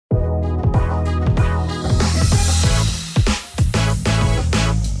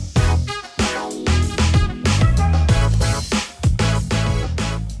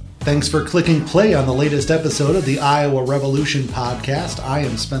Thanks for clicking play on the latest episode of the Iowa Revolution podcast. I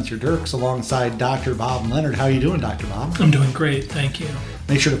am Spencer Dirks alongside Dr. Bob Leonard. How are you doing, Dr. Bob? I'm doing great, thank you.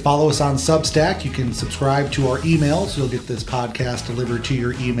 Make sure to follow us on Substack. You can subscribe to our email, so you'll get this podcast delivered to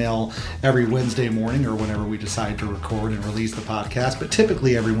your email every Wednesday morning or whenever we decide to record and release the podcast, but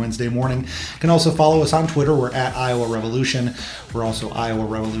typically every Wednesday morning. You can also follow us on Twitter. We're at Iowa Revolution. We're also Iowa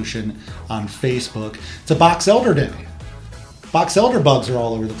Revolution on Facebook. It's a Box Elder Day. Box elder bugs are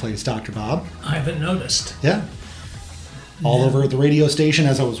all over the place, Dr. Bob. I haven't noticed. Yeah. All over at the radio station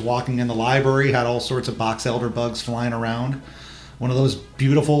as I was walking in the library, had all sorts of box elder bugs flying around. One of those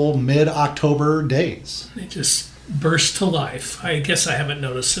beautiful mid-October days. They just burst to life. I guess I haven't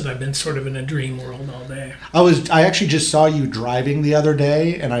noticed it. I've been sort of in a dream world all day. I actually just saw you driving the other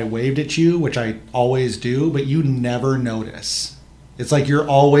day, and I waved at you, which I always do, but you never notice. It's like you're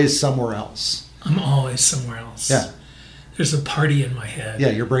always somewhere else. I'm always somewhere else. Yeah. There's a party in my head. Yeah,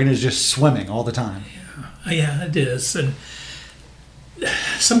 your brain is just swimming all the time. Yeah, it is. And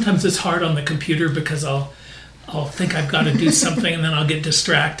sometimes it's hard on the computer because I'll think I've got to do something and then I'll get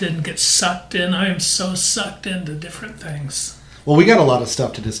distracted and get sucked in. I am so sucked into different things. Well, we got a lot of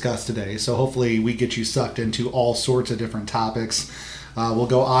stuff to discuss today, so hopefully we get you sucked into all sorts of different topics. We'll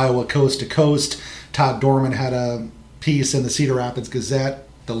go Iowa coast to coast. Todd Dorman had a piece in the Cedar Rapids Gazette.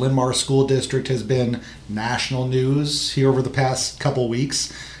 The Linn-Mar School District has been national news here over the past couple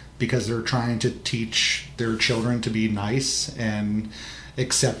weeks because they're trying to teach their children to be nice and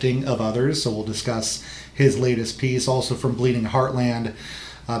accepting of others. So we'll discuss his latest piece. Also from Bleeding Heartland,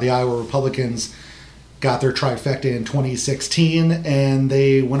 the Iowa Republicans got their trifecta in 2016, and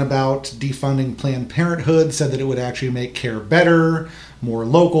they went about defunding Planned Parenthood, said that it would actually make care better, more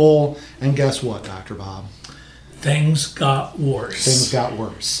local, and guess what, Dr. Bob? Things got worse. Things got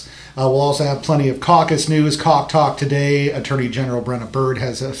worse. We'll also have plenty of caucus news. Cauc Talk today. Attorney General Brenna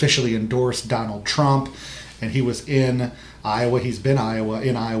has officially endorsed Donald Trump, and he was in Iowa. He's been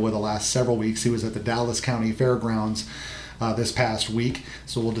in Iowa the last several weeks. He was at the Dallas County Fairgrounds this past week,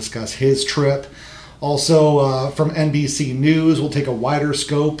 so we'll discuss his trip. Also, from NBC News, we'll take a wider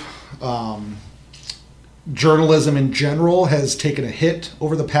scope. Journalism in general has taken a hit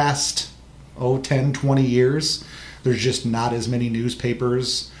over the past 10, 20 years. There's just not as many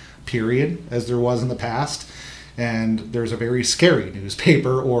newspapers, period, as there was in the past. And there's a very scary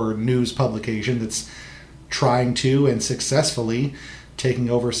newspaper or news publication that's trying to and successfully taking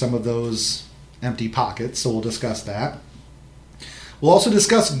over some of those empty pockets. So we'll discuss that. We'll also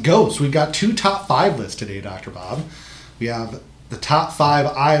discuss ghosts. We've got 2 top 5 lists today, Dr. Bob. We have the top 5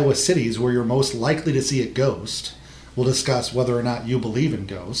 Iowa cities where you're most likely to see a ghost. We'll discuss whether or not you believe in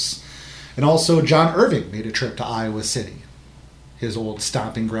ghosts. And also, John Irving made a trip to Iowa City, his old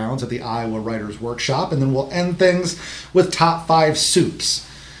stomping grounds at the Iowa Writers Workshop. And then we'll end things with top 5 soups.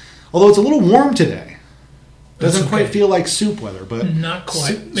 Although it's a little warm today. Doesn't quite feel like soup weather, but not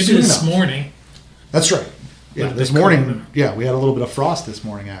quite. Maybe this morning. That's right. Yeah, this morning, we had a little bit of frost this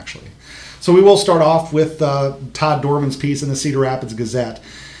morning, actually. So we will start off with Todd Dorman's piece in the Cedar Rapids Gazette.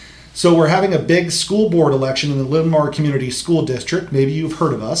 So we're having a big school board election in the Linn-Mar Community School District. Maybe you've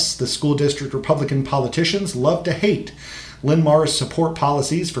heard of us. The school district Republican politicians love to hate. Linn-Mar's support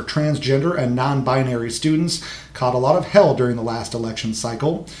policies for transgender and non-binary students caught a lot of hell during the last election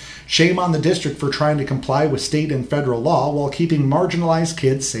cycle. Shame on the district for trying to comply with state and federal law while keeping marginalized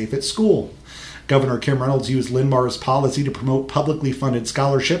kids safe at school. Governor Kim Reynolds used Linn-Mar's policy to promote publicly funded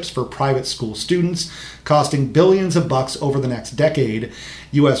scholarships for private school students, costing billions of bucks over the next decade.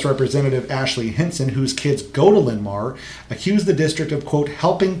 U.S. Representative Ashley Hinson, whose kids go to Linn-Mar, accused the district of, quote,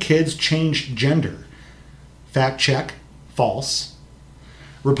 helping kids change gender. Fact check, false.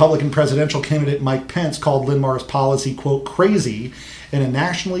 Republican presidential candidate Mike Pence called Linn-Mar's policy, quote, crazy in a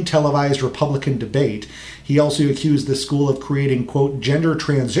nationally televised Republican debate. He also accused the school of creating, quote, gender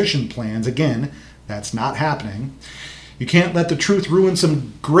transition plans. Again, that's not happening. You can't let the truth ruin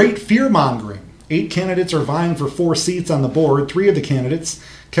some great fear-mongering. 8 candidates are vying for 4 seats on the board. 3 of the candidates,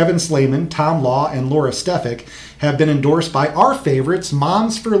 Kevin Slayman, Tom Law, and Laura Stefik, have been endorsed by our favorites,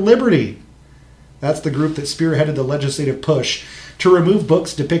 Moms for Liberty. That's the group that spearheaded the legislative push to remove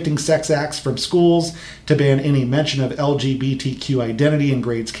books depicting sex acts from schools, to ban any mention of LGBTQ identity in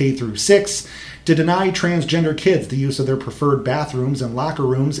grades K through 6, to deny transgender kids the use of their preferred bathrooms and locker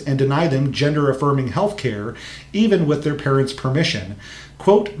rooms and deny them gender-affirming health care, even with their parents' permission.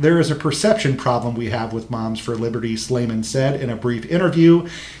 Quote, there is a perception problem we have with Moms for Liberty, Slayman said in a brief interview.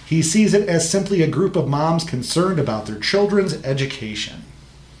 He sees it as simply a group of moms concerned about their children's education.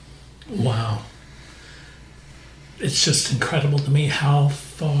 Wow. It's just incredible to me how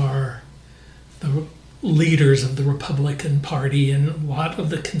far the leaders of the Republican Party, and a lot of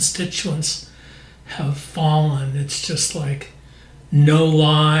the constituents have fallen. It's just like no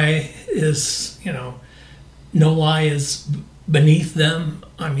lie is beneath them.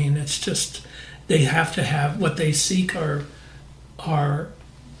 I mean, it's just they have to have what they seek are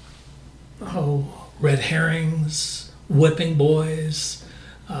red herrings, whipping boys,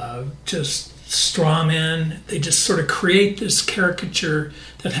 just straw men. They just sort of create this caricature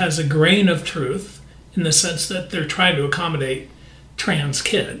that has a grain of truth in the sense that they're trying to accommodate trans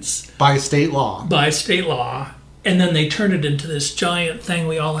kids. By state law. And then they turn it into this giant thing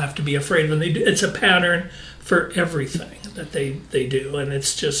we all have to be afraid of. And it's a pattern for everything that they do. And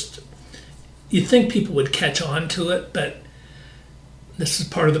it's just, you'd think people would catch on to it, but this is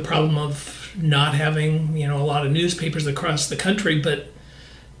part of the problem of not having, a lot of newspapers across the country, but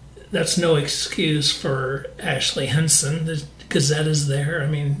that's no excuse for Ashley Henson. The Gazette is there. I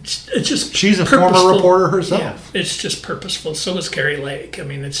mean, it's just she's a former reporter herself. Yeah, it's just purposeful. So is Carrie Lake. I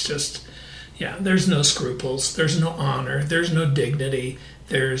mean, it's just, there's no scruples. There's no honor. There's no dignity.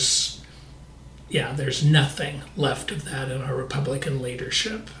 There's nothing left of that in our Republican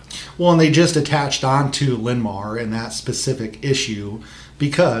leadership. Well, and they just attached on to Linmar in that specific issue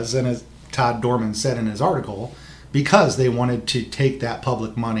because, and as Todd Dorman said in his article, because they wanted to take that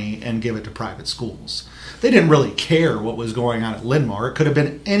public money and give it to private schools. They didn't really care what was going on at Linmar. It could have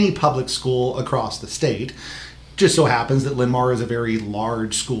been any public school across the state. Just so happens that Linmar is a very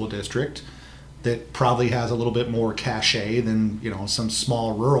large school district that probably has a little bit more cachet than, some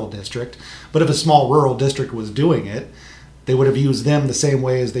small rural district. But if a small rural district was doing it, they would have used them the same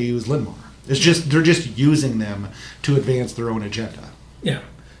way as they use Linmar. It's just, they're just using them to advance their own agenda. Yeah,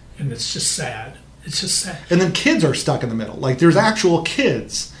 and it's just sad. It's just sad. And then kids are stuck in the middle. Like, there's actual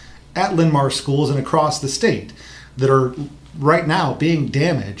kids at Linmar schools and across the state that are right now being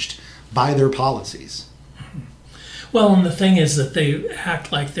damaged by their policies. Well, and the thing is that they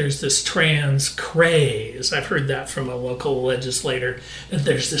act like there's this trans craze. I've heard that from a local legislator, that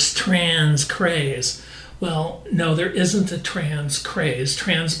there's this trans craze. Well, no, there isn't a trans craze.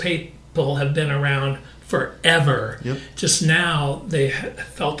 Trans people have been around forever. Yep. Just now they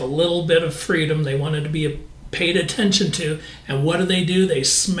felt a little bit of freedom. They wanted to be paid attention to. And what do? They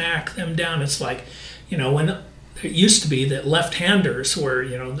smack them down. It's like, when it used to be that left-handers were,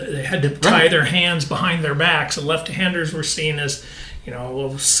 they had to tie their hands behind their backs, and left-handers were seen as,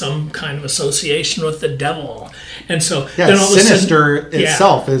 some kind of association with the devil. And so then all sinister of a sudden,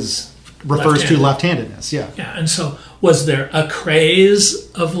 itself refers to left-handedness. Yeah. And so was there a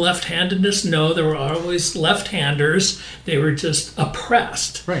craze of left-handedness? No, there were always left-handers. They were just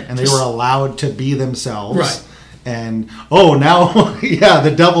oppressed. Right, and they were allowed to be themselves. Right. And, now,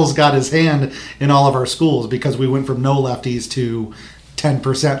 the devil's got his hand in all of our schools because we went from no lefties to 10%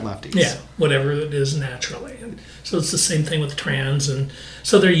 lefties. Yeah, whatever it is naturally. And so it's the same thing with trans. And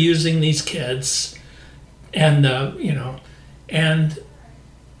so they're using these kids and, and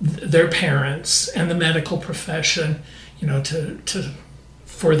their parents and the medical profession,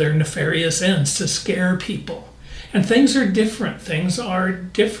 for their nefarious ends, to scare people. And things are different. Things are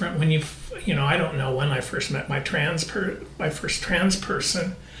different when I don't know when I first met my first trans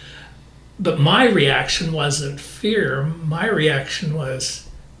person, but my reaction wasn't fear. My reaction was,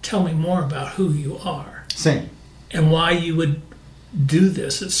 tell me more about who you are. Same. And why you would do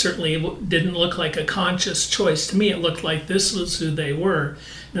this. It certainly didn't look like a conscious choice to me. It looked like this was who they were.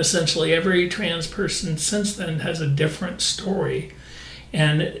 And essentially every trans person since then has a different story.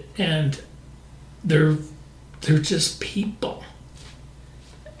 And they're just people.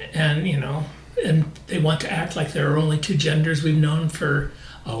 And, and they want to act like there are only two genders. We've known for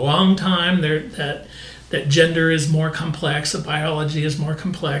a long time that gender is more complex, that biology is more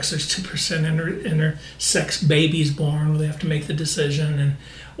complex. There's 2% intersex babies born where they have to make the decision,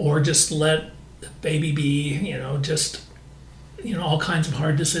 or just let the baby be, all kinds of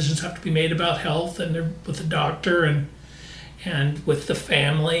hard decisions have to be made about health, and they're with the doctor and with the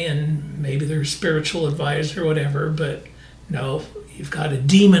family and maybe their spiritual advisor or whatever, but no, you've got to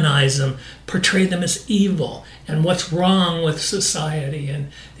demonize them, portray them as evil, and what's wrong with society, and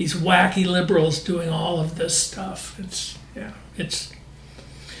these wacky liberals doing all of this stuff.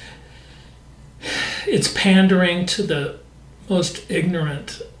 It's pandering to the most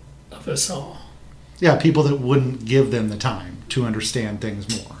ignorant of us all. Yeah, people that wouldn't give them the time to understand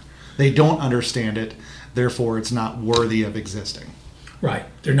things more. They don't understand it, therefore it's not worthy of existing. Right.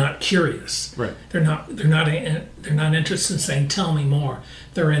 They're not curious. Right. They're not interested in saying, tell me more.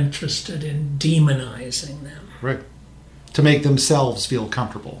 They're interested in demonizing them. Right. To make themselves feel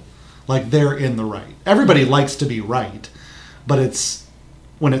comfortable. Like they're in the right. Everybody likes to be right, but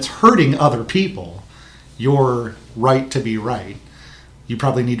when it's hurting other people, your right to be right, you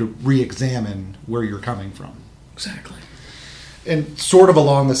probably need to re-examine where you're coming from. Exactly. And sort of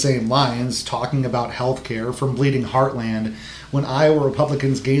along the same lines, talking about health care from Bleeding Heartland, when Iowa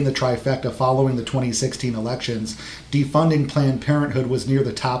Republicans gained the trifecta following the 2016 elections, defunding Planned Parenthood was near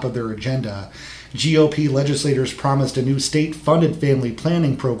the top of their agenda. GOP legislators promised a new state-funded family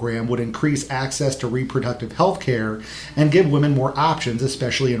planning program would increase access to reproductive health care and give women more options,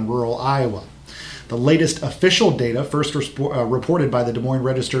 especially in rural Iowa. The latest official data, first reported by the Des Moines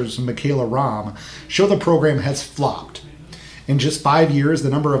Register's Michaela Rahm, show the program has flopped. In just 5 years, the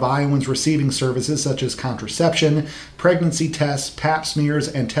number of Iowans receiving services such as contraception, pregnancy tests, pap smears,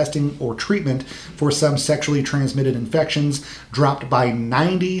 and testing or treatment for some sexually transmitted infections dropped by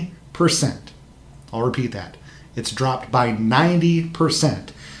 90%. I'll repeat that. It's dropped by 90%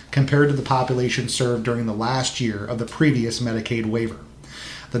 compared to the population served during the last year of the previous Medicaid waiver.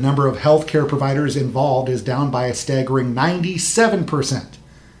 The number of healthcare providers involved is down by a staggering 97%.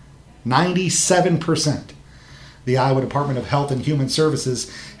 97%. The Iowa Department of Health and Human Services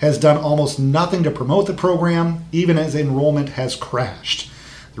has done almost nothing to promote the program, even as enrollment has crashed.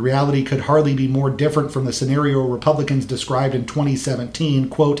 The reality could hardly be more different from the scenario Republicans described in 2017,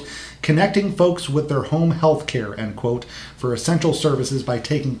 quote, connecting folks with their home health care, end quote, for essential services by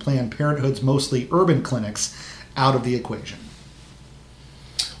taking Planned Parenthood's mostly urban clinics out of the equation.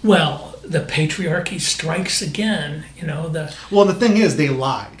 Well, the patriarchy strikes again, Well, the thing is, they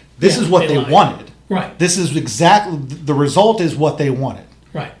lied. This is what they wanted. Right. This is exactly, the result is what they wanted.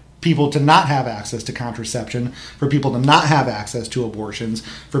 Right. People to not have access to contraception, for people to not have access to abortions,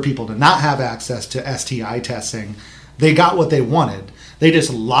 for people to not have access to STI testing. They got what they wanted. They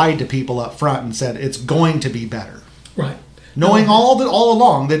just lied to people up front and said it's going to be better. Right. Knowing all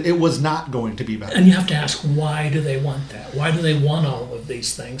along that it was not going to be better. And you have to ask, why do they want that? Why do they want all of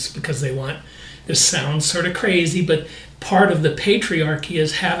these things? Because they want, this sounds sort of crazy, but part of the patriarchy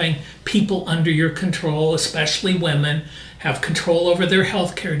is having people under your control, especially women, have control over their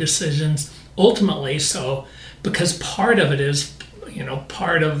healthcare decisions. Ultimately, so because part of it is,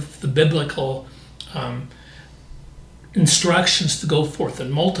 part of the biblical instructions to go forth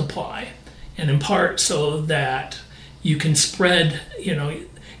and multiply, and in part so that you can spread,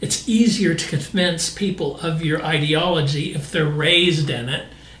 it's easier to convince people of your ideology if they're raised in it.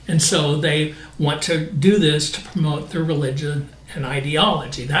 And so they want to do this to promote their religion and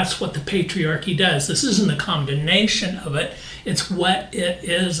ideology. That's what the patriarchy does. This isn't a condemnation of it. It's what it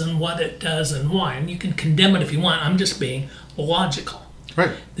is and what it does and why. And you can condemn it if you want. I'm just being logical.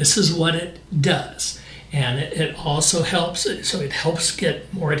 Right. This is what it does. And it also helps. So it helps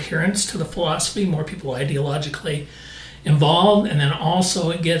get more adherents to the philosophy, more people ideologically involved. And then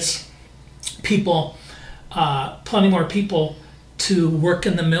also it gets people, plenty more people to work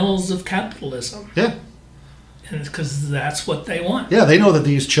in the mills of capitalism. Yeah. And because that's what they want. Yeah, they know that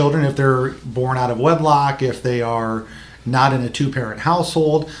these children, if they're born out of wedlock, if they are not in a two-parent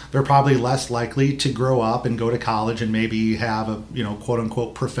household, they're probably less likely to grow up and go to college and maybe have a,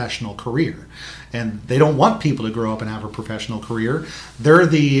 quote-unquote professional career. And they don't want people to grow up and have a professional career. They're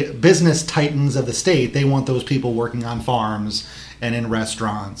the business titans of the state. They want those people working on farms and in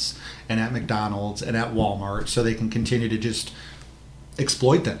restaurants and at McDonald's and at Walmart so they can continue to just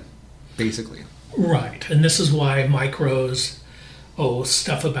exploit them, basically. Right. And this is why Mike Rose,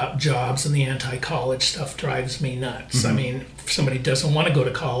 stuff about jobs and the anti-college stuff drives me nuts. Mm-hmm. I mean, if somebody doesn't want to go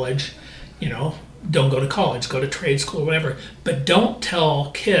to college, don't go to college, go to trade school or whatever. But don't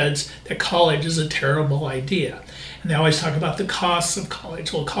tell kids that college is a terrible idea. And they always talk about the costs of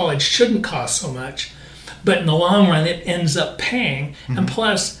college. Well, college shouldn't cost so much. But in the long run, it ends up paying. Mm-hmm. And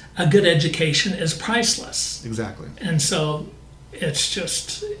plus, a good education is priceless. Exactly. And so it's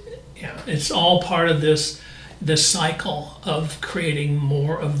just, it's all part of this cycle of creating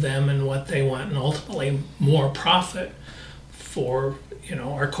more of them and what they want, and ultimately more profit for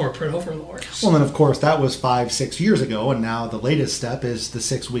our corporate overlords. Well, and of course that was 5-6 years ago, and now the latest step is the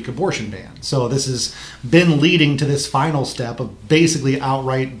 6-week abortion ban. So this has been leading to this final step of basically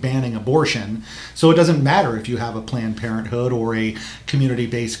outright banning abortion. So it doesn't matter if you have a Planned Parenthood or a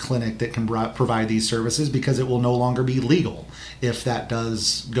community-based clinic that can provide these services, because it will no longer be legal if that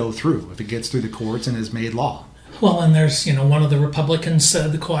does go through, if it gets through the courts and is made law. Well, and there's, one of the Republicans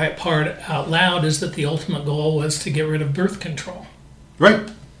said the quiet part out loud is that the ultimate goal was to get rid of birth control.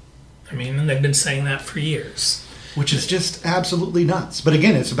 Right. I mean, and they've been saying that for years. Which is just absolutely nuts. But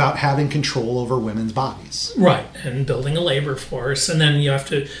again, it's about having control over women's bodies. Right, and building a labor force. And then you have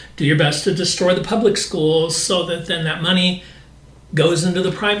to do your best to destroy the public schools so that then that money goes into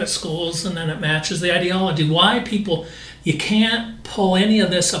the private schools, and then it matches the ideology. Why people, you can't pull any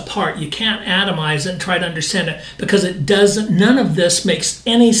of this apart. You can't atomize it and try to understand it, because it doesn't, none of this makes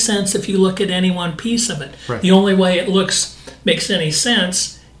any sense if you look at any one piece of it. Right. The only way it makes any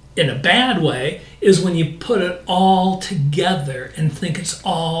sense in a bad way is when you put it all together and think it's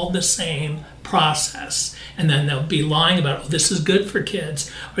all the same process. And then they'll be lying about, oh, this is good for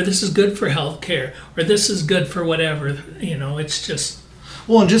kids, or this is good for healthcare, or this is good for whatever. It's just...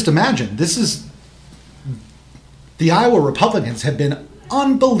 Well, and just imagine, the Iowa Republicans have been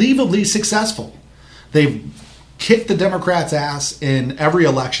unbelievably successful. They've kicked the Democrats' ass in every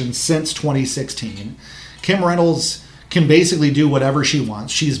election since 2016. Kim Reynolds can basically do whatever she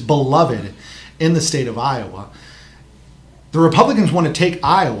wants. She's beloved in the state of Iowa. The Republicans want to take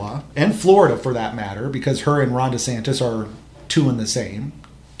Iowa, and Florida for that matter, because her and Ron DeSantis are two in the same,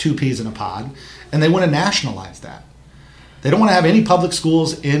 two peas in a pod, and they want to nationalize that. They don't want to have any public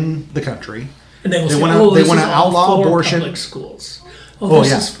schools in the country. And they want to outlaw abortion. Public schools.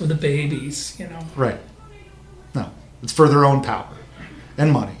 This is for the babies, Right. No, it's for their own power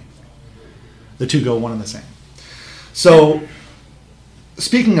and money. The two go one and the same. So,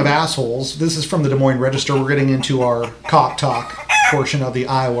 speaking of assholes, this is from the Des Moines Register. We're getting into our cock talk portion of the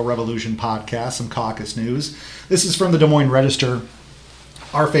Iowa Revolution podcast, some caucus news. This is from the Des Moines Register.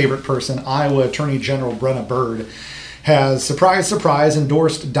 Our favorite person, Iowa Attorney General Brenna Byrd, has, surprise, surprise,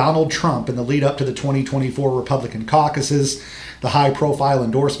 endorsed Donald Trump in the lead up to the 2024 Republican caucuses. The high-profile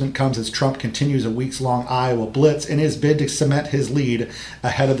endorsement comes as Trump continues a weeks-long Iowa blitz in his bid to cement his lead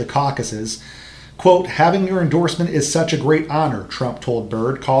ahead of the caucuses. Quote, having your endorsement is such a great honor, Trump told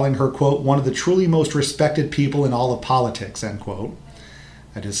Byrd, calling her, quote, one of the truly most respected people in all of politics, end quote.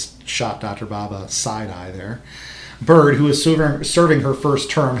 I just shot Dr. Bob a side-eye there. Byrd, who is serving her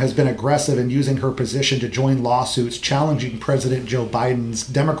first term, has been aggressive in using her position to join lawsuits challenging President Joe Biden's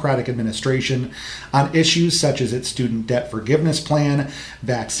Democratic administration on issues such as its student debt forgiveness plan,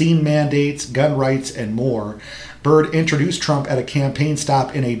 vaccine mandates, gun rights, and more. Byrd introduced Trump at a campaign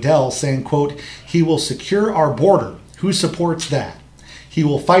stop in Adel, saying, quote, he will secure our border. Who supports that? He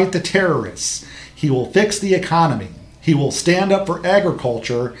will fight the terrorists. He will fix the economy. He will stand up for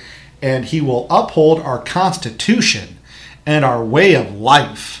agriculture, and he will uphold our Constitution and our way of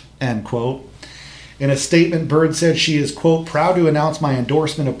life, end quote. In a statement, Byrd said she is, quote, proud to announce my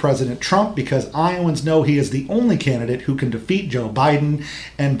endorsement of President Trump because Iowans know he is the only candidate who can defeat Joe Biden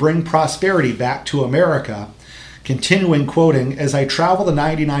and bring prosperity back to America. Continuing, quoting, as I travel the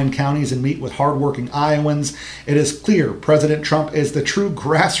 99 counties and meet with hardworking Iowans, it is clear President Trump is the true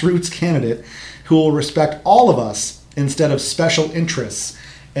grassroots candidate who will respect all of us instead of special interests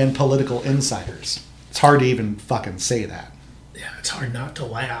and political insiders. It's hard to even fucking say that. Yeah, it's hard not to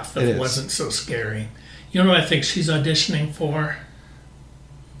laugh if it wasn't so scary. You know what I think she's auditioning for?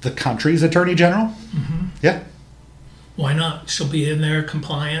 The country's attorney general? Mm-hmm. Yeah. Why not? She'll be in there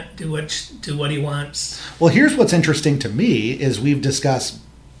compliant, do what he wants. Well, here's what's interesting to me is we've discussed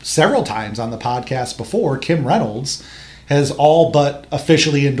several times on the podcast before, Kim Reynolds has all but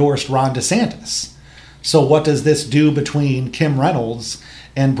officially endorsed Ron DeSantis. So what does this do between Kim Reynolds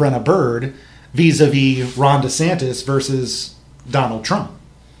and Brenna Byrd vis-a-vis Ron DeSantis versus Donald Trump?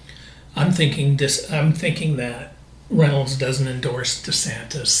 I'm thinking that Reynolds doesn't endorse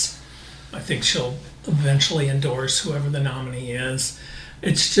DeSantis. I think she'll eventually endorse whoever the nominee is.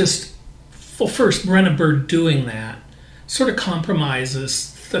 It's just, well, first, Brenna Byrd doing that sort of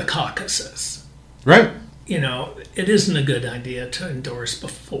compromises the caucuses. Right. It isn't a good idea to endorse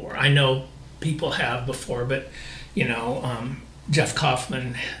before. I know people have before, but, Jeff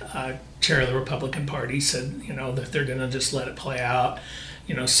Kaufman, chair of the Republican Party, said, that they're going to just let it play out,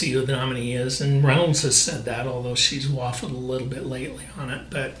 see who the nominee is. And Reynolds has said that, although she's waffled a little bit lately on it.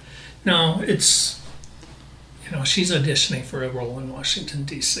 But no, it's, she's auditioning for a role in Washington,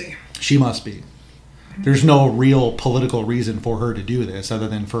 D.C. She must be. There's no real political reason for her to do this other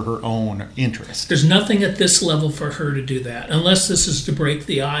than for her own interest. There's nothing at this level for her to do that, unless this is to break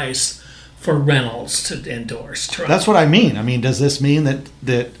the ice for Reynolds to endorse Trump. That's what I mean. Does this mean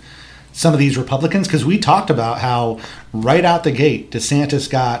that some of these Republicans, because we talked about how right out the gate, DeSantis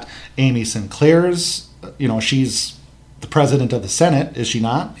got Amy Sinclair's, she's the president of the Senate, is she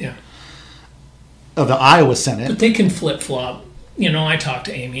not? Yeah. Of the Iowa Senate. But they can flip-flop. I talked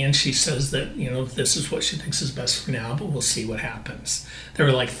to Amy, and she says that, this is what she thinks is best for now, but we'll see what happens. There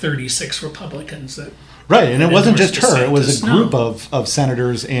were like 36 Republicans that... Right, and it wasn't just her. DeSantis. It was a group of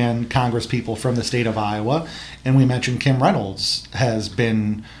senators and congresspeople from the state of Iowa. And we mentioned Kim Reynolds has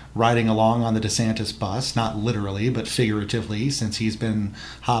been riding along on the DeSantis bus, not literally, but figuratively, since he's been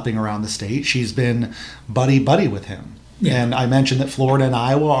hopping around the state. She's been buddy-buddy with him. Yeah. And I mentioned that Florida and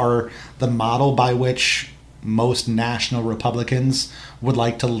Iowa are the model by which most national Republicans would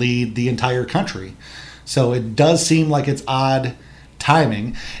like to lead the entire country. So it does seem like it's odd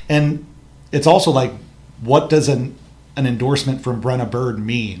timing. And it's also like, what does an endorsement from Brenna Bird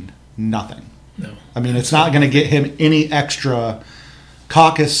mean? Nothing. No. I mean, it's not going to get him any extra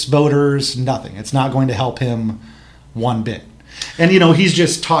caucus voters, nothing. It's not going to help him one bit. And, he's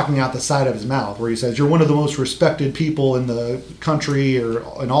just talking out the side of his mouth where he says, you're one of the most respected people in the country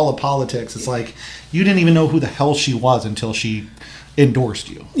or in all of politics. It's like, you didn't even know who the hell she was until she endorsed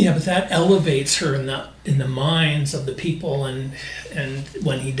you. Yeah, but that elevates her in the minds of the people, and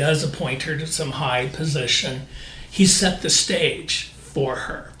when he does appoint her to some high position, he set the stage for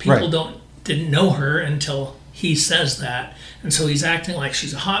her. People didn't know her until he says that, and so he's acting like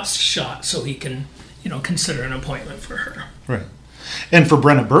she's a hot shot so he can consider an appointment for her. Right. And for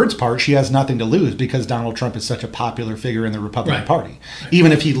Brenna Bird's part, she has nothing to lose because Donald Trump is such a popular figure in the Republican Party. Right.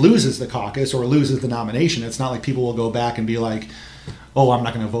 Even if he loses the caucus or loses the nomination, it's not like people will go back and be like, oh, I'm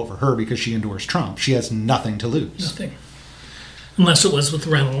not going to vote for her because she endorsed Trump. She has nothing to lose. Nothing. Unless it was with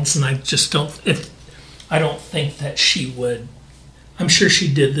Reynolds, and I don't think that she would. I'm sure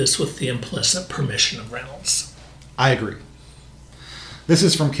she did this with the implicit permission of Reynolds. I agree. This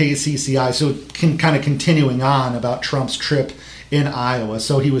is from KCCI, so kind of continuing on about Trump's trip in Iowa.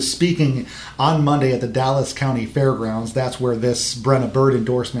 So he was speaking on Monday at the Dallas County Fairgrounds. That's where this Brenna Bird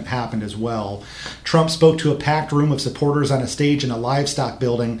endorsement happened as well. Trump spoke to a packed room of supporters on a stage in a livestock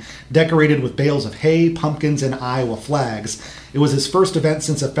building decorated with bales of hay, pumpkins, and Iowa flags. It was his first event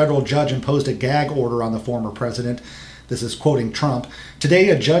since a federal judge imposed a gag order on the former president. This is quoting Trump. Today,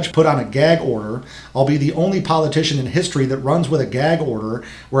 a judge put on a gag order. I'll be the only politician in history that runs with a gag order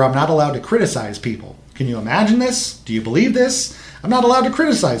where I'm not allowed to criticize people. Can you imagine this? Do you believe this? I'm not allowed to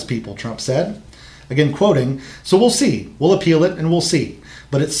criticize people, Trump said. Again, quoting, so we'll see. We'll appeal it and we'll see.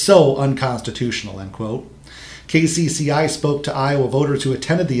 But it's so unconstitutional, end quote. KCCI spoke to Iowa voters who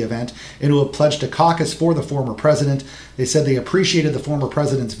attended the event and who have pledged to caucus for the former president. They said they appreciated the former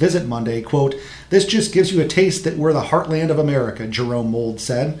president's visit Monday. Quote, this just gives you a taste that we're the heartland of America, Jerome Mold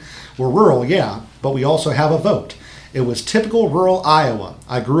said. We're rural, yeah, but we also have a vote. It was typical rural Iowa.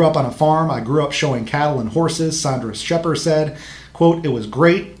 I grew up on a farm. I grew up showing cattle and horses, Sandra Shepard said. Quote, it was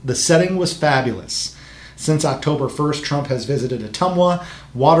great. The setting was fabulous. Since October 1st, Trump has visited Ottumwa,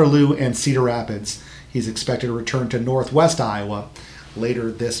 Waterloo, and Cedar Rapids. He's expected to return to Northwest Iowa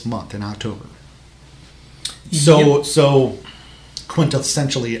later this month in October. So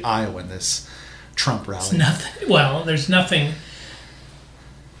quintessentially Iowan, this Trump rally. There's nothing.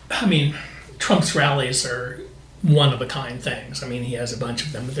 I mean, Trump's rallies are one-of-a-kind things. I mean, he has a bunch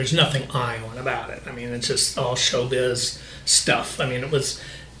of them, but there's nothing Iowan about it. I mean, it's just all showbiz stuff. I mean, it's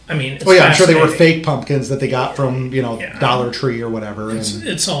I'm sure they were fake pumpkins that they got from, Dollar Tree or whatever.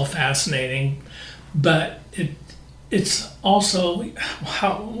 It's all fascinating, but it's also,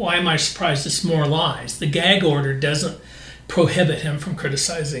 why am I surprised it's more lies? The gag order doesn't prohibit him from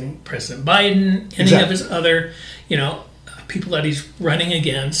criticizing President Biden, any of his other, people that he's running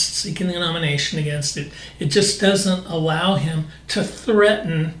against, seeking the nomination against. It just doesn't allow him to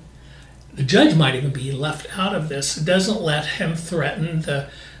threaten. The judge might even be left out of this. It doesn't let him threaten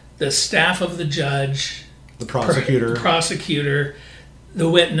the staff of the judge, the prosecutor, the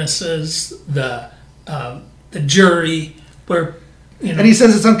witnesses, the jury, where and he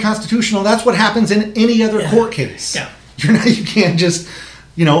says it's unconstitutional. That's what happens in any other court case. Yeah, you can't just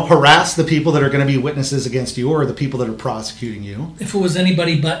harass the people that are going to be witnesses against you or the people that are prosecuting you. If it was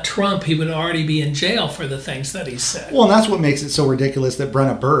anybody but Trump, he would already be in jail for the things that he said. Well, and that's what makes it so ridiculous that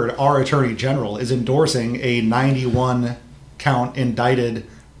Brenna Bird, our attorney general, is endorsing a 91 count indicted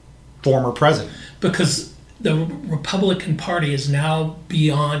former president. Because the Republican Party is now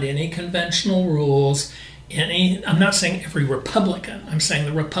beyond any conventional rules. I'm not saying every Republican. I'm saying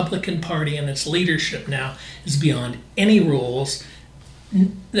the Republican Party and its leadership now is beyond any rules.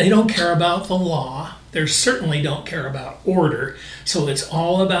 They don't care about the law. They certainly don't care about order. So it's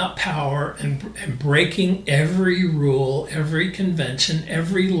all about power and breaking every rule, every convention,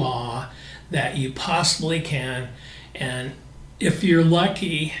 every law that you possibly can. And if you're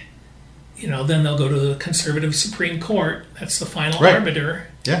lucky, then they'll go to the conservative Supreme Court. That's the final arbiter.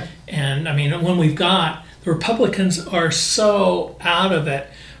 Yeah. And when we've got, the Republicans are so out of it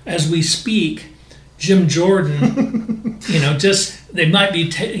as we speak. Jim Jordan, they might be,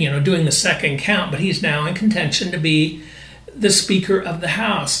 doing the second count, but he's now in contention to be the Speaker of the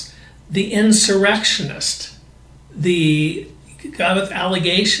House. The insurrectionist, the guy with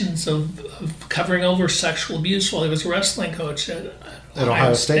allegations of covering over sexual abuse while he was a wrestling coach at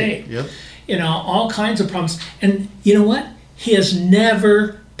Ohio State. Yep. all kinds of problems. And you know what? He has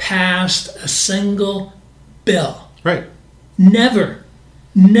never passed a single bill. Right. Never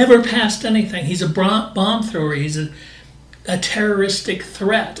passed anything. He's a bomb thrower. He's a terroristic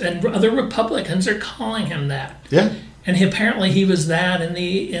threat, and other Republicans are calling him that. Yeah. And apparently he was that in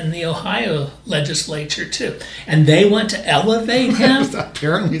the Ohio legislature too. And they want to elevate him.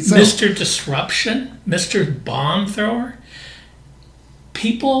 Apparently so. Mr. Disruption, Mr. Bomb Thrower.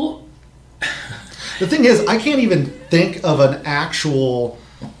 People. The thing is, I can't even think of an actual,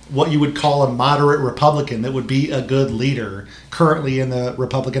 what you would call a moderate Republican that would be a good leader currently in the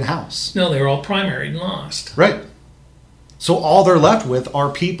Republican House. No, they were all primaried and lost. Right. So all they're left with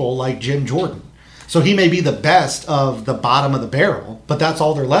are people like Jim Jordan. So he may be the best of the bottom of the barrel, but that's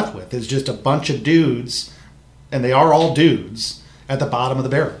all they're left with is just a bunch of dudes, and they are all dudes, at the bottom of the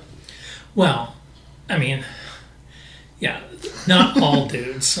barrel. Well, I mean, yeah, not all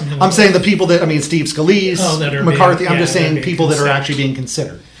dudes. I'm saying the people that, Steve Scalise, McCarthy, I'm just saying people that are actually being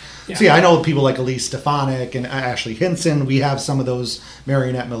considered. Yeah. So yeah, I know people like Elise Stefanik and Ashley Hinson. We have some of those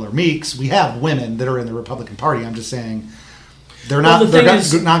Marionette Miller Meeks. We have women that are in the Republican Party. I'm just saying they're not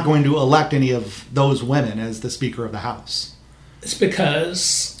going to elect any of those women as the Speaker of the House. It's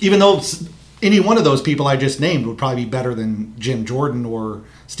because even though any one of those people I just named would probably be better than Jim Jordan or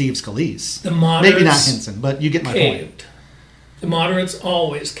Steve Scalise. The moderates maybe not Hinson, but you get my point. The moderates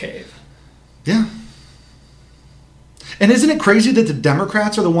always cave. Yeah. And isn't it crazy that the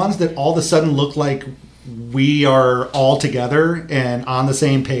Democrats are the ones that all of a sudden look like we are all together and on the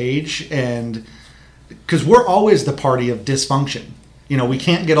same page? And because we're always the party of dysfunction. We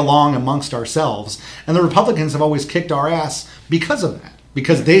can't get along amongst ourselves. And the Republicans have always kicked our ass because of that.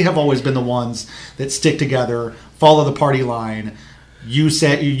 Because they have always been the ones that stick together, follow the party line.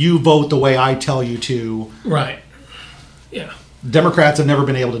 You vote the way I tell you to. Right. Yeah. Democrats have never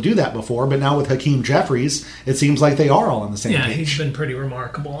been able to do that before, but now with Hakeem Jeffries, it seems like they are all on the same page. Yeah, he's been pretty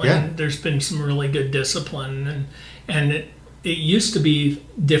remarkable. Yeah. And there's been some really good discipline. And it used to be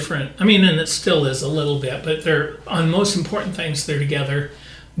different. And it still is a little bit, but they're on most important things, they're together.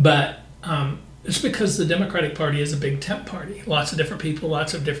 But it's because the Democratic Party is a big tent party. Lots of different people,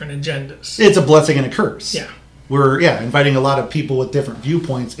 lots of different agendas. It's a blessing and a curse. Yeah. We're inviting a lot of people with different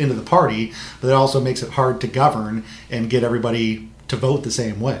viewpoints into the party, but it also makes it hard to govern and get everybody to vote the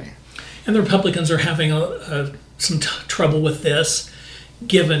same way. And the Republicans are having some trouble with this,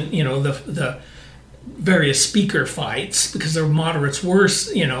 given the various speaker fights, because the moderates were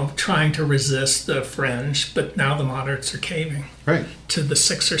trying to resist the fringe, but now the moderates are caving to the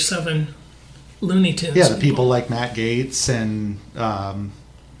 6 or 7 Looney Tunes. Yeah, the people like Matt Gaetz and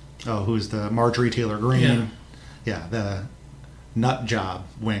who's the Marjorie Taylor Greene. Yeah. Yeah, the nut job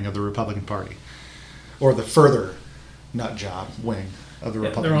wing of the Republican Party. Or the further nut job wing of the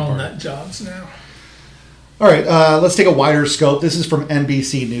Republican Party. They're all nut jobs now. All right, let's take a wider scope. This is from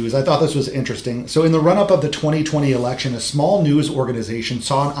NBC News. I thought this was interesting. So in the run-up of the 2020 election, a small news organization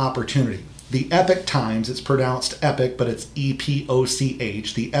saw an opportunity. The Epoch Times, it's pronounced Epic, but it's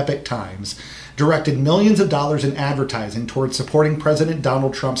E-P-O-C-H, the Epoch Times, directed millions of dollars in advertising towards supporting President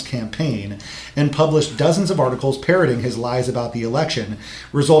Donald Trump's campaign and published dozens of articles parroting his lies about the election,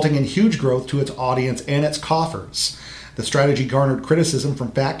 resulting in huge growth to its audience and its coffers. The strategy garnered criticism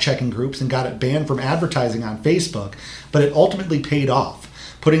from fact-checking groups and got it banned from advertising on Facebook, but it ultimately paid off,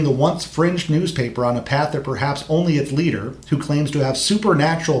 putting the once fringe newspaper on a path that perhaps only its leader, who claims to have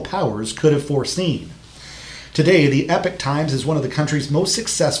supernatural powers, could have foreseen. Today, the Epoch Times is one of the country's most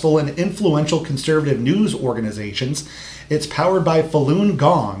successful and influential conservative news organizations. It's powered by Falun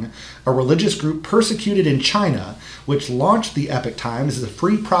Gong, a religious group persecuted in China, which launched the Epoch Times as a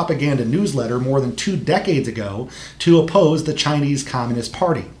free propaganda newsletter more than 2 decades ago to oppose the Chinese Communist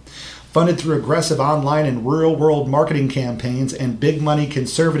Party. Funded through aggressive online and real-world marketing campaigns and big-money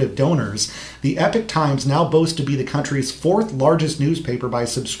conservative donors, the Epoch Times now boasts to be the country's 4th largest newspaper by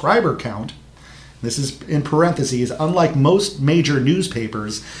subscriber count. This is in parentheses. Unlike most major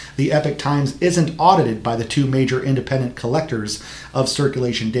newspapers, the Epoch Times isn't audited by the 2 major independent collectors of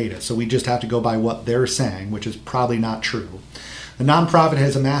circulation data. So we just have to go by what they're saying, which is probably not true. The nonprofit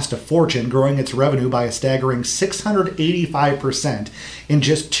has amassed a fortune, growing its revenue by a staggering 685% in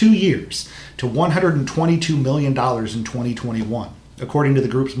just 2 years to $122 million in 2021, according to the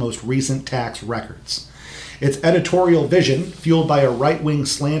group's most recent tax records. Its editorial vision, fueled by a right-wing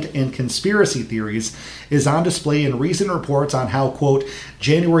slant and conspiracy theories, is on display in recent reports on how, quote,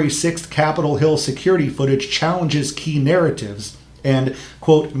 January 6th Capitol Hill security footage challenges key narratives, and,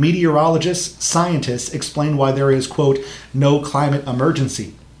 quote, meteorologists, scientists explain why there is, quote, no climate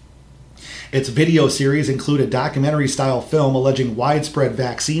emergency. Its video series include a documentary-style film alleging widespread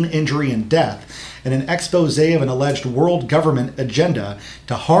vaccine injury and death, and an expose of an alleged world government agenda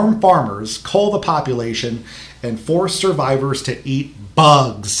to harm farmers, cull the population, and force survivors to eat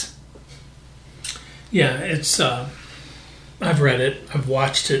bugs. Yeah, it's. I've read it. I've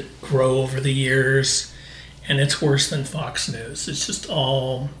watched it grow over the years, and it's worse than Fox News. It's just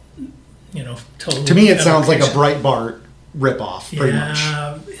all, totally. To me, it sounds like a Breitbart ripoff, pretty much.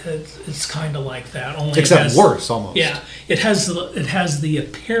 Yeah, it's kind of like that. Only except worse, almost. Yeah, it has the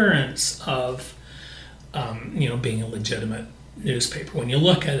appearance of, being a legitimate newspaper. When you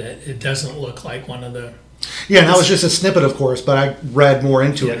look at it, it doesn't look like one of the. Yeah, and that was just a snippet, of course, but I read more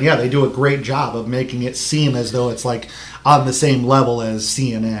into it. Yeah, they do a great job of making it seem as though it's like on the same level as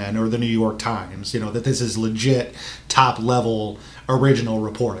CNN or the New York Times, that this is legit top-level original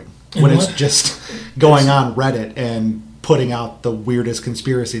reporting. When it's just going on Reddit and putting out the weirdest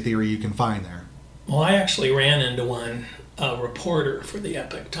conspiracy theory you can find there. Well, I actually ran into a reporter for the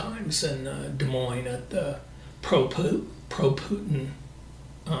Epoch Times in Des Moines at the pro-Putin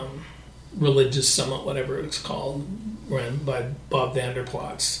religious summit, whatever it's called, run by Bob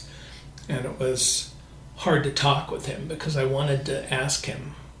Vanderplatz. And it was hard to talk with him because I wanted to ask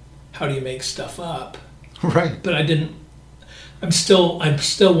him, how do you make stuff up? Right. But I didn't. I'm still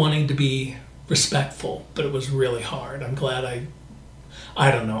wanting to be respectful, but it was really hard. I'm glad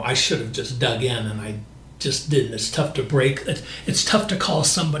I don't know, I should have just dug in, and I just didn't. It's tough to break. It's tough to call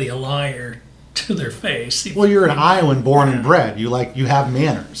somebody a liar to their face. Well, you're an Iowan born and bred. You have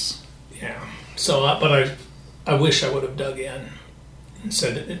manners. Yeah. So, but I wish I would have dug in and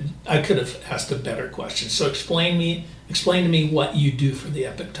said I could have asked a better question. So explain to me what you do for the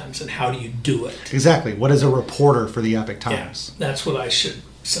Epoch Times and how do you do it? Exactly. What is a reporter for the Epoch Times? Yeah, that's what I should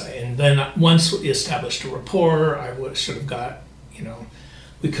say. And then once we established a rapport, should have got,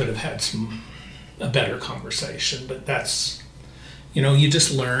 we could have had a better conversation. But that's, you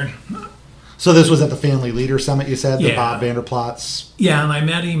just learn. So this was at the Family Leader Summit, you said, the Bob Vanderplatz? Yeah, and I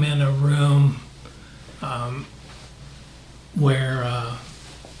met him in a room where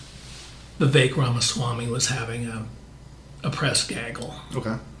Vivek Ramaswamy was having a press gaggle.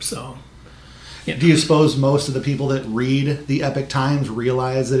 Okay. So, do you suppose most of the people that read the Epoch Times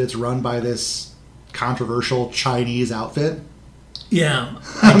realize that it's run by this controversial Chinese outfit? Yeah.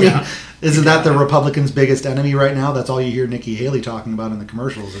 I mean, isn't that the Republicans' biggest enemy right now? That's all you hear Nikki Haley talking about in the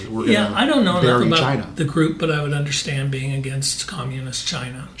commercials. Is we're I don't know enough about China. The group, but I would understand being against communist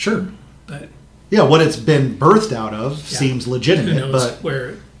China. Sure. But yeah, what it's been birthed out of seems legitimate. Who knows but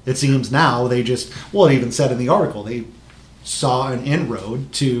where it seems now it even said in the article, they saw an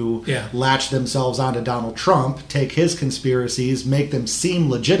inroad to latch themselves onto Donald Trump, take his conspiracies, make them seem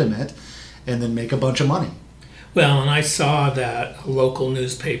legitimate, and then make a bunch of money. Well, and I saw that a local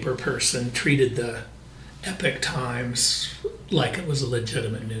newspaper person treated the Epoch Times like it was a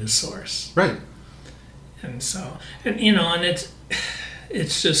legitimate news source. Right. And so, and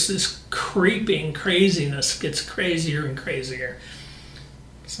it's just this creeping craziness gets crazier and crazier.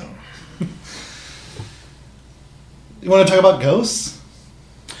 So. You want to talk about ghosts?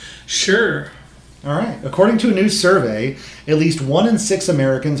 Sure. All right. According to a new survey, at least 1 in 6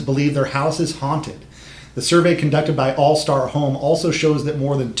 Americans believe their house is haunted. The survey conducted by All Star Home also shows that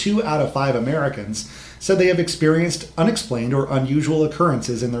more than 2 out of 5 Americans said they have experienced unexplained or unusual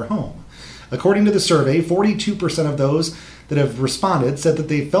occurrences in their home. According to the survey, 42% of those that have responded said that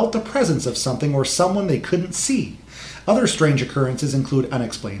they felt the presence of something or someone they couldn't see. Other strange occurrences include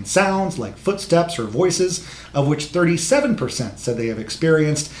unexplained sounds like footsteps or voices, of which 37% said they have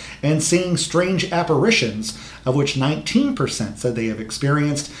experienced, and seeing strange apparitions, of which 19% said they have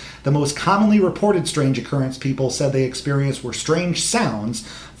experienced. The most commonly reported strange occurrence people said they experienced were strange sounds,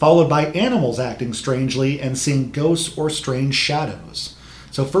 followed by animals acting strangely and seeing ghosts or strange shadows.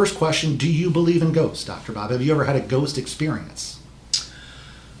 So first question, do you believe in ghosts, Dr. Bob? Have you ever had a ghost experience?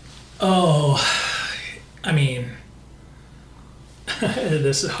 Oh, I mean,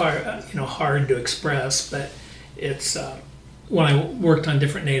 this is hard to express, but it's when I worked on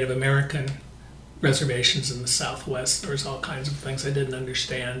different Native American reservations in the Southwest, there was all kinds of things I didn't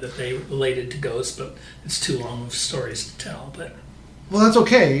understand that they related to ghosts, but it's too long of stories to tell. But well, that's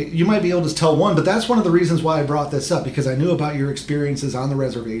okay. You might be able to tell one, but that's one of the reasons why I brought this up, because I knew about your experiences on the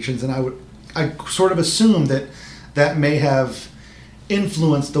reservations, and I sort of assumed that may have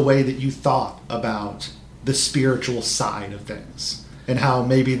influenced the way that you thought about the spiritual side of things, and how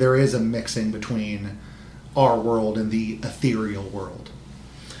maybe there is a mixing between our world and the ethereal world.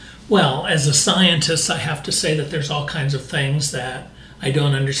 Well, as a scientist, I have to say that there's all kinds of things that I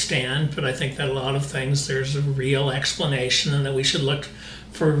don't understand, but I think that a lot of things there's a real explanation, and that we should look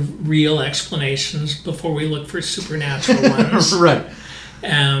for real explanations before we look for supernatural ones. Right.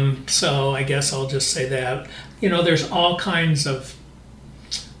 So I guess I'll just say that, there's all kinds of,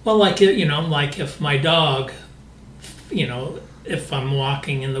 well, like if my dog, if I'm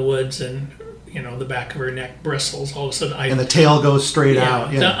walking in the woods and, the back of her neck bristles, all of a sudden and the tail goes straight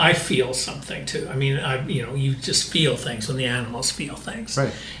out. Yeah. I feel something too. I mean, you just feel things when the animals feel things.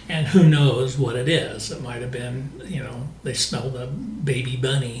 Right. And who knows what it is? It might have been, they smelled a baby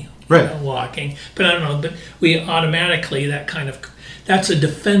bunny walking. But I don't know. But we automatically, that's a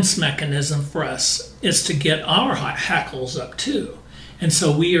defense mechanism for us, is to get our hackles up too. And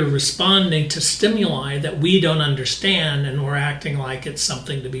so we are responding to stimuli that we don't understand, and we're acting like it's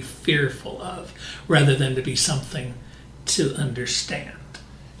something to be fearful of rather than to be something to understand.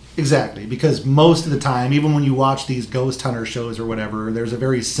 Exactly, because most of the time, even when you watch these ghost hunter shows or whatever, there's a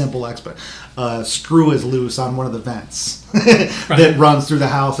very simple screw is loose on one of the vents that runs through the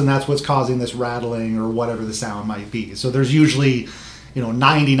house, and that's what's causing this rattling or whatever the sound might be. So there's usually,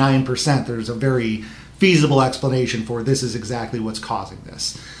 99%, there's a very feasible explanation for this is exactly what's causing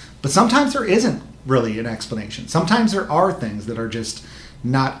this. But sometimes there isn't really an explanation. Sometimes there are things that are just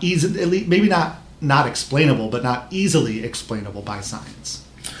not easy, maybe not explainable, but not easily explainable by science.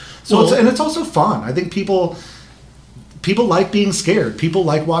 So it's also fun. I think people like being scared. People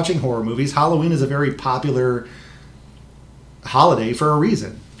like watching horror movies. Halloween is a very popular holiday for a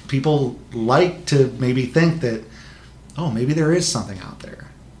reason. People like to maybe think that, maybe there is something out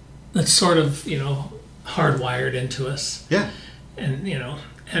there. That's sort of, hardwired into us. Yeah. And,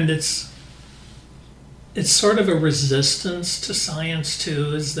 and it's sort of a resistance to science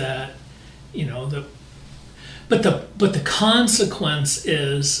too, is that, but the consequence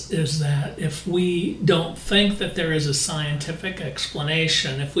is that if we don't think that there is a scientific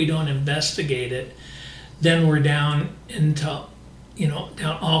explanation, if we don't investigate it, then we're down into,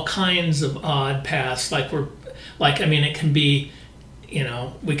 down all kinds of odd paths. It can be,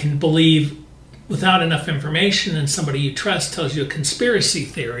 we can believe without enough information, and somebody you trust tells you a conspiracy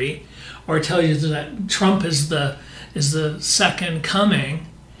theory, or tells you that Trump is the second coming,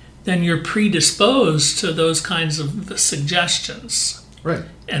 then you're predisposed to those kinds of suggestions. Right.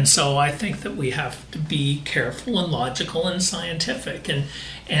 And so I think that we have to be careful and logical and scientific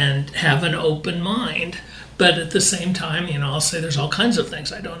and have an open mind. But at the same time, I'll say there's all kinds of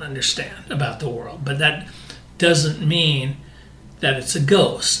things I don't understand about the world, but that doesn't mean that it's a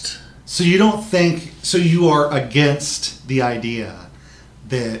ghost. So you are against the idea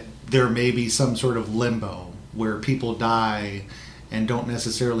that there may be some sort of limbo where people die and don't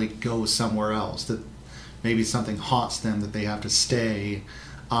necessarily go somewhere else, that maybe something haunts them, that they have to stay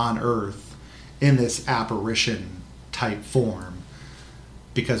on Earth in this apparition type form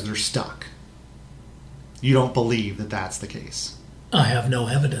because they're stuck. You don't believe that that's the case? I have no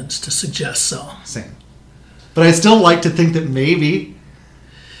evidence to suggest so. Same. But I still like to think that maybe.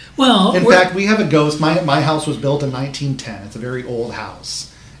 Well, in fact, we have a ghost. My house was built in 1910. It's a very old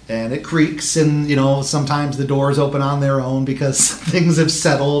house. And it creaks, and, sometimes the doors open on their own because things have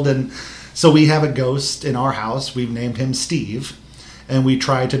settled. And so we have a ghost in our house. We've named him Steve. And we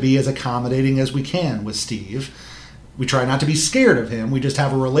try to be as accommodating as we can with Steve. We try not to be scared of him. We just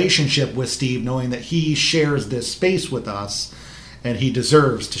have a relationship with Steve, knowing that he shares this space with us, and he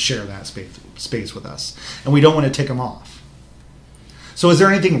deserves to share that space with us. And we don't want to tick him off. So is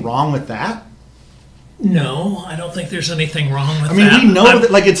there anything wrong with that? No, I don't think there's anything wrong with that. I mean, we know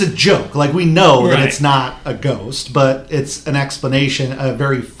that, it's a joke. We know that it's not a ghost, but it's an explanation, a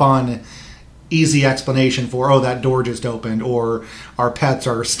very fun, easy explanation for, that door just opened, or our pets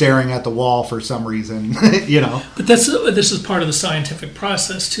are staring at the wall for some reason, But this is part of the scientific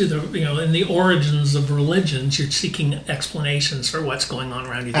process too. In the origins of religions, you're seeking explanations for what's going on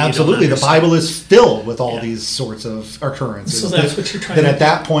around you. Absolutely, the Bible is filled with all these sorts of occurrences. So that's what you're trying to that at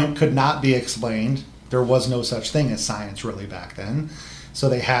that point could not be explained. There was no such thing as science really back then, so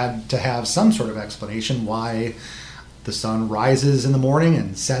they had to have some sort of explanation why the sun rises in the morning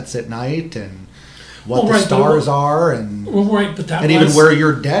and sets at night, and what the stars are, and even where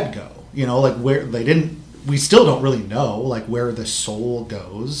your dead go. Where they didn't. We still don't really know, where the soul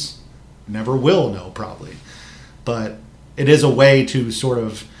goes. Never will know, probably. But it is a way to sort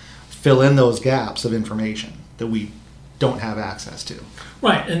of fill in those gaps of information that we don't have access to.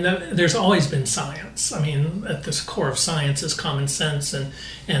 Right, and there's always been science. I mean, at the core of science is common sense and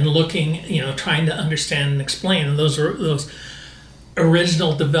looking, trying to understand and explain. And those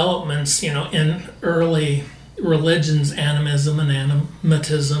original developments, in early religions, animism and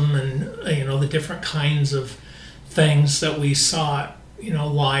animatism, and the different kinds of things that we saw,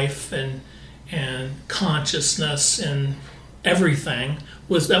 life and consciousness and everything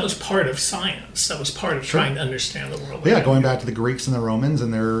that was part of science. That was part of trying to understand the world. Yeah, going back to the Greeks and the Romans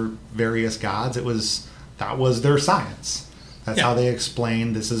and their various gods, that was their science. That's how they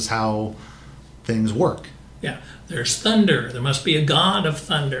explained this is how things work. Yeah, there's thunder. There must be a god of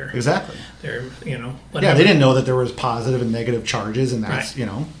thunder. Exactly. Whatever. Yeah, they didn't know that there was positive and negative charges, and that's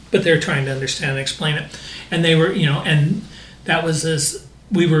But they're trying to understand and explain it, and they were and that was as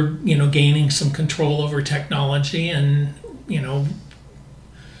we were gaining some control over technology, and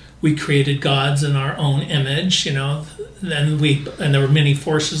we created gods in our own image, and there were many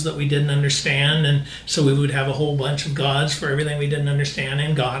forces that we didn't understand, and so we would have a whole bunch of gods for everything we didn't understand,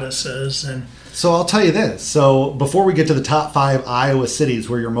 and goddesses. And so I'll tell you this. So before we get to the top 5 Iowa cities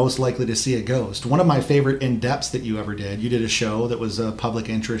where you're most likely to see a ghost, one of my favorite in-depths that you ever did, you did a show that was a public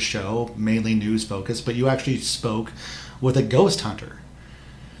interest show, mainly news focused, but you actually spoke with a ghost hunter.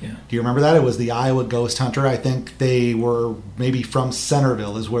 Yeah. Do you remember that? It was the Iowa Ghost Hunter. I think they were maybe from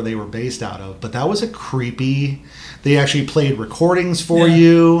Centerville is where they were based out of. But that was a creepy... They actually played recordings for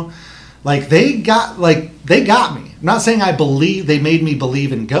you. Like, they got me. I'm not saying they made me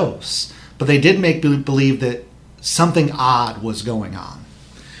believe in ghosts, but they did make me believe that something odd was going on.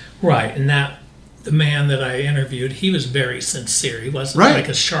 Right, and the man that I interviewed, he was very sincere. He wasn't like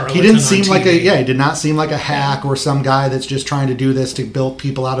a charlatan. He didn't seem like he did not seem like a hack or some guy that's just trying to do this to bilk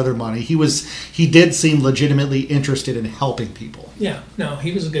people out of their money. He did seem legitimately interested in helping people. Yeah, no,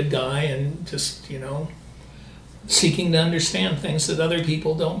 he was a good guy and just, seeking to understand things that other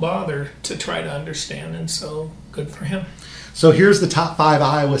people don't bother to try to understand, and so good for him. So here's the top 5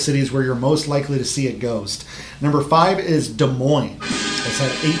 Iowa cities where you're most likely to see a ghost. Number 5 is Des Moines. It's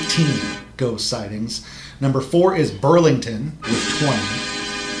had 18 ghost sightings. Number 4 is Burlington with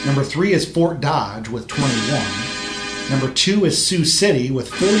 20. Number 3 is Fort Dodge with 21. Number 2 is Sioux City with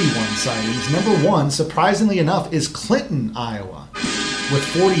 41 sightings. Number 1, surprisingly enough, is Clinton, Iowa with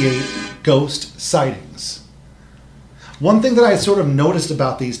 48 ghost sightings. One thing that I sort of noticed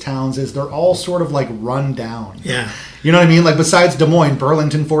about these towns is they're all sort of like run down. Yeah. You know what I mean? Like besides Des Moines,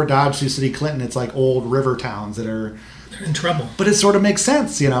 Burlington, Fort Dodge, Sioux City, Clinton, it's like old river towns they're in trouble. But it sort of makes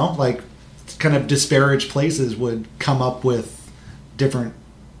sense, like kind of disparaged places would come up with different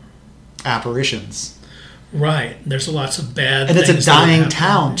apparitions. Right. There's lots of bad and things. And it's a dying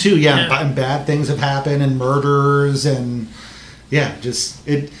town too. Yeah. And bad things have happened and murders and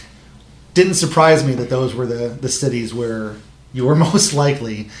it didn't surprise me that those were the cities where you were most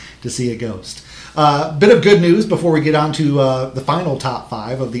likely to see a ghost. Bit of good news before we get on to the final top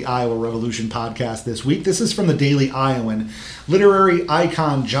 5 of the Iowa Revolution podcast this week. This is from the Daily Iowan. Literary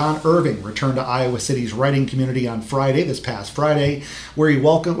icon John Irving returned to Iowa City's writing community on this past Friday, where he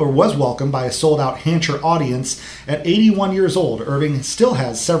was welcomed by a sold-out Hancher audience. At 81 years old, Irving still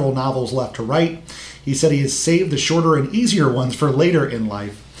has several novels left to write. He said he has saved the shorter and easier ones for later in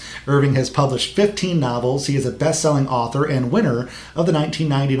life. Irving has published 15 novels. He is a best-selling author and winner of the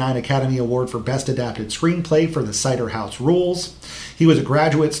 1999 Academy Award for Best Adapted Screenplay for The Cider House Rules. He was a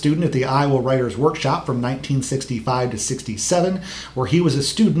graduate student at the Iowa Writers Workshop from 1965 to 67, where he was a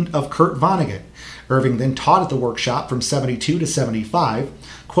student of Kurt Vonnegut. Irving then taught at the workshop from 72 to 75.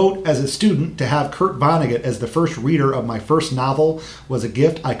 Quote, as a student, to have Kurt Vonnegut as the first reader of my first novel was a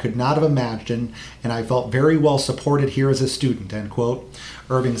gift I could not have imagined, and I felt very well supported here as a student, end quote.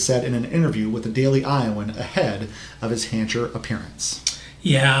 Irving said in an interview with the Daily Iowan ahead of his Hancher appearance.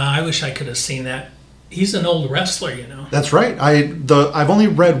 Yeah, I wish I could have seen that. He's an old wrestler, That's right. I've only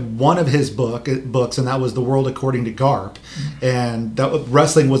read one of his books, and that was The World According to Garp. Mm-hmm. And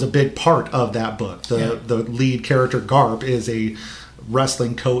wrestling was a big part of that book. The lead character, Garp, is a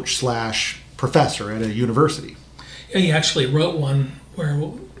wrestling coach / professor at a university. Yeah, he actually wrote one where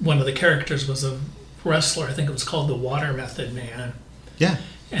one of the characters was a wrestler. I think it was called The Water Method Man. Yeah.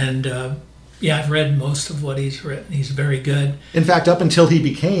 And I've read most of what he's written. He's very good. In fact, up until he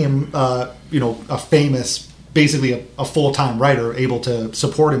became, a famous, basically a full-time writer, able to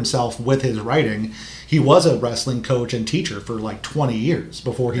support himself with his writing, he was a wrestling coach and teacher for like 20 years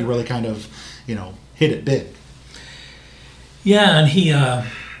before he really kind of, hit it big. Yeah,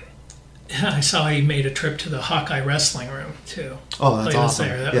 and I saw he made a trip to the Hawkeye Wrestling Room, too. Oh, that's awesome.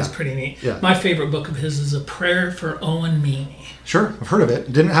 That was pretty neat. Yeah. My favorite book of his is A Prayer for Owen Meany. Sure, I've heard of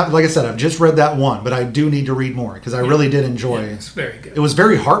it. Like I said, I've just read that one, but I do need to read more because I really did enjoy it. It's very good. It was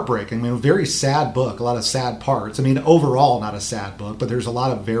very heartbreaking. I mean, a very sad book, a lot of sad parts. I mean, overall, not a sad book, but there's a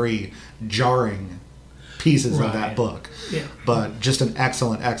lot of very jarring pieces of that book. Yeah. But just an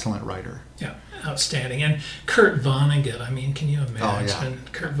excellent, excellent writer. Yeah, outstanding. And Kurt Vonnegut, I mean, can you imagine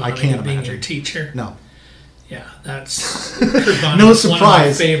Kurt Vonnegut being your teacher? No. Yeah, that's Kurt No surprise. One of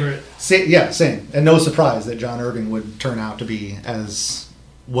my favorite. Same. And no surprise that John Irving would turn out to be as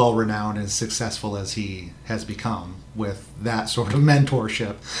well-renowned and successful as he has become with that sort of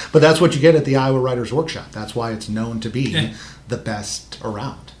mentorship. But that's what you get at the Iowa Writers Workshop. That's why it's known to be the best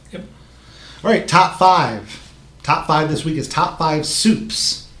around. Yep. All right, top 5. Top 5 this week is top 5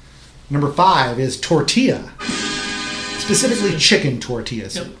 soups. Number 5 is tortilla, specifically chicken tortilla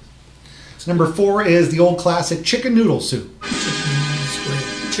soup. Yep. Number 4 is the old classic chicken noodle soup.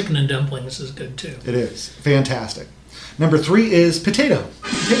 Chicken and dumplings is good too. It is. Fantastic. Number 3 is potato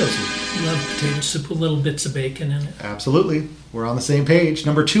soup. Love potato soup with little bits of bacon in it. Absolutely. We're on the same page.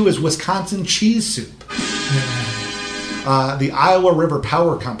 Number 2 is Wisconsin cheese soup. The Iowa River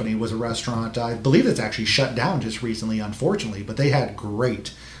Power Company was a restaurant. I believe it's actually shut down just recently, unfortunately, but they had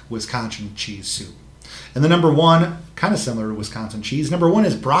great Wisconsin cheese soup. And the number 1, kind of similar to Wisconsin cheese, number 1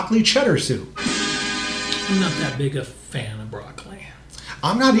 is broccoli cheddar soup. I'm not that big a fan of broccoli.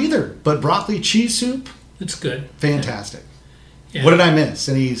 I'm not either, but broccoli cheese soup, it's good. Fantastic. Yeah. What did I miss?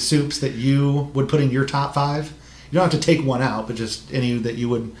 Any soups that you would put in your top 5? You don't have to take one out, but just any that you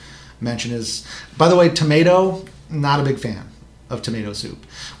would mention is... By the way, tomato, not a big fan of tomato soup.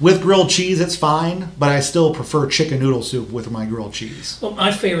 With grilled cheese, it's fine, but I still prefer chicken noodle soup with my grilled cheese. Well,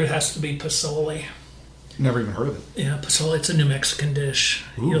 my favorite has to be pozole. Never even heard of it. Yeah, pozole, it's a New Mexican dish.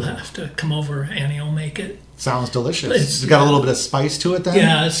 Ooh. You'll have to come over, Annie will make it. Sounds delicious. It's got a little bit of spice to it then?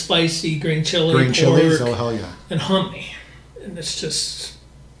 Yeah, it's spicy, green chili, green chilies, oh hell yeah. And hummy. And it's just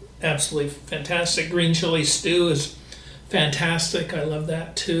absolutely fantastic. Green chili stew is fantastic. I love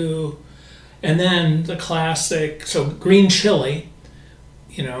that too. And then the classic, so green chili,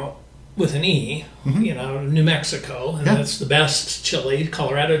 with an E, New Mexico, and that's the best chili.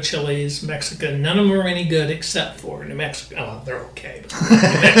 Colorado chilies, Mexican, none of them are any good except for New Mexico. Oh, they're okay, but New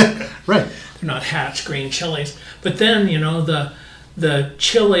Mexico. Right. They're not Hatch green chilies. But then, the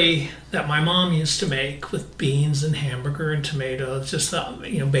chili that my mom used to make with beans and hamburger and tomatoes, just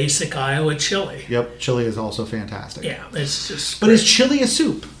the basic Iowa chili. Yep, chili is also fantastic. Yeah, it's just. But is chili a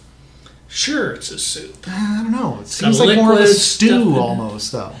soup? Sure, it's a soup. I don't know. It seems like more of a stew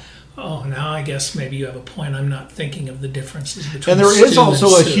almost, though. Oh, now I guess maybe you have a point. I'm not thinking of the differences between and there is also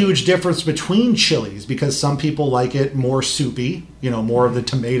a soup. huge difference between chilies because some people like it more soupy, more of the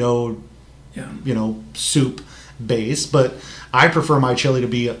tomato, soup base. But I prefer my chili to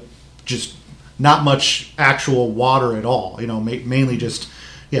be just not much actual water at all. Mainly just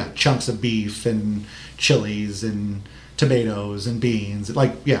chunks of beef and chilies and tomatoes and beans.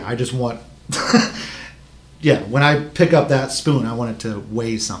 I just want. When I pick up that spoon, I want it to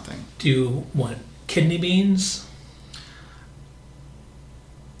weigh something. Do you want kidney beans?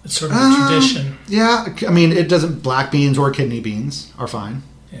 It's sort of a tradition. Yeah, I mean, it doesn't. Black beans or kidney beans are fine.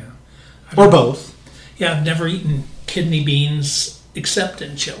 Yeah. Or both. Yeah, I've never eaten kidney beans except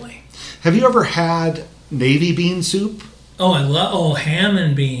in chili. Have you ever had navy bean soup? Oh, I love ham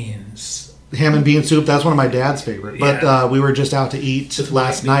and beans. Ham and bean soup, that's one of my dad's favorite. But we were just out to eat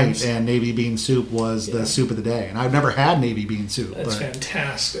last night, and navy bean soup was the soup of the day. And I've never had navy bean soup. That's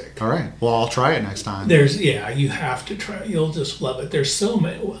fantastic. All right. Well, I'll try it next time. You have to try it. You'll just love it. There's so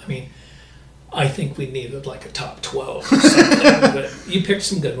many. I mean, I think we needed like a top 12 or something. But you picked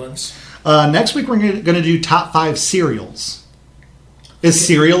some good ones. Next week, we're going to do top 5 cereals. Is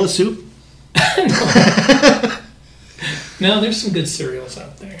cereal a soup? No, there's some good cereals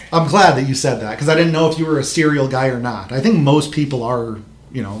out there. I'm glad that you said that because I didn't know if you were a cereal guy or not. I think most people are,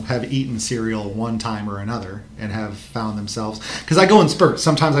 have eaten cereal one time or another and have found themselves. Because I go in spurts.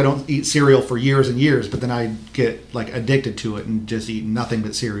 Sometimes I don't eat cereal for years and years, but then I get addicted to it and just eat nothing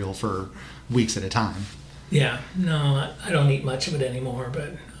but cereal for weeks at a time. Yeah. No, I don't eat much of it anymore,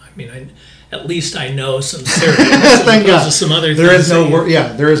 but I mean, at least I know some cereals Thank God. Some other there things.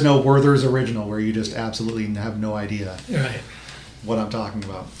 There is no Werther's Original where you just absolutely have no idea what I'm talking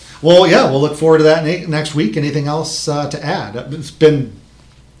about. Well, we'll look forward to that next week. Anything else to add? It's been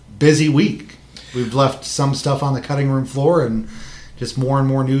a busy week. We've left some stuff on the cutting room floor and just more and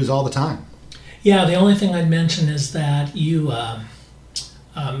more news all the time. Yeah, the only thing I'd mention is that you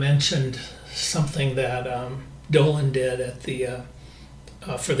mentioned something that Dolan did at the...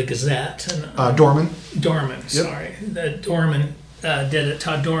 for the Gazette. And, Dorman, yep. Sorry. That Dorman did it.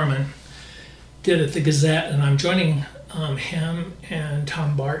 Todd Dorman did it at the Gazette, and I'm joining him and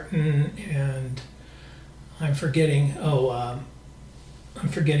Tom Barton, and I'm forgetting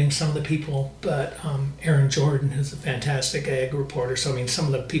some of the people, but Aaron Jordan, who's a fantastic ag reporter. So, I mean, some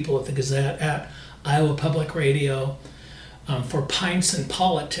of the people at the Gazette, at Iowa Public Radio, for Pints and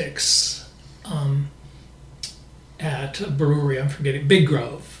Politics, at a brewery, I'm forgetting, Big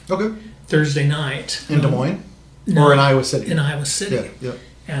Grove. Okay. Thursday night. In Des Moines? No, or in Iowa City? In Iowa City. Yeah.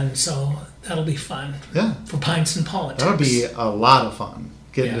 And so that'll be fun. Yeah. For Pints and Politics. That'll be a lot of fun,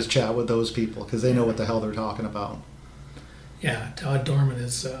 getting to chat with those people, because they know what the hell they're talking about. Yeah, Todd Dorman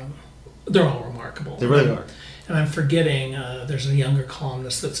is, they're all remarkable. They really are. And I'm forgetting, there's a younger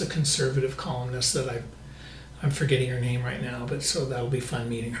columnist that's a conservative columnist that I'm forgetting her name right now, but so that'll be fun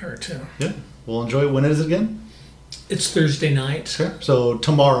meeting her too. Yeah, we'll enjoy it. When is it again? It's Thursday night. Okay. So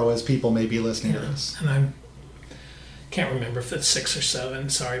tomorrow, as people may be listening to this. And I can't remember if it's 6 or 7.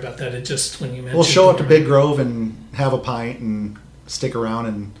 Sorry about that. It just, when you mentioned... We'll show up to Big Grove and have a pint and stick around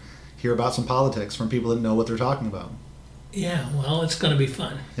and hear about some politics from people that know what they're talking about. Yeah, well, it's going to be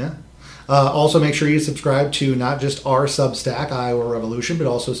fun. Yeah. Also, make sure you subscribe to not just our Substack, Iowa Revolution, but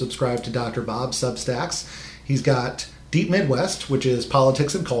also subscribe to Dr. Bob's Substacks. He's got Deep Midwest, which is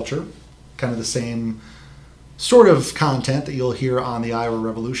politics and culture, kind of the same sort of content that you'll hear on the Iowa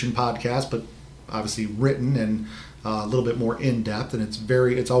Revolution podcast, but obviously written and a little bit more in-depth, and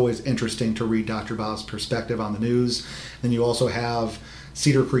it's always interesting to read Dr. Bob's perspective on the news. Then you also have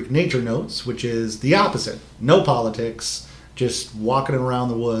Cedar Creek Nature Notes, which is the opposite. No politics, just walking around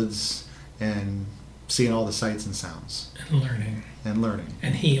the woods and seeing all the sights and sounds. And learning.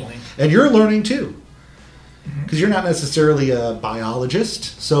 And healing. And you're learning too. Because you're not necessarily a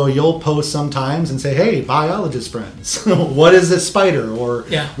biologist, so you'll post sometimes and say, hey, biologist friends, what is this spider? Or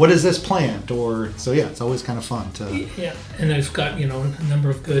what is this plant? Or so it's always kind of fun to... Yeah, and I've got, a number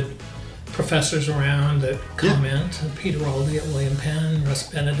of good professors around that comment. Peter Aldi at William Penn,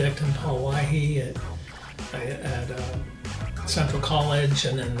 Russ Benedict and Paul Wyhe at Central College,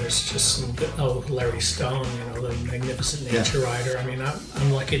 and then there's just some good, Larry Stone, the magnificent nature writer. I mean,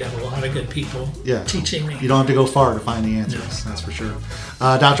 I'm lucky to have a lot of good people teaching me. You don't have to go far to find the answers, that's for sure.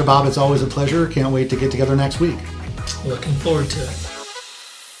 Dr. Bob, it's always a pleasure. Can't wait to get together next week. Looking forward to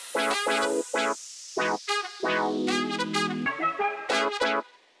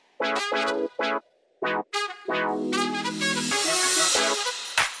it.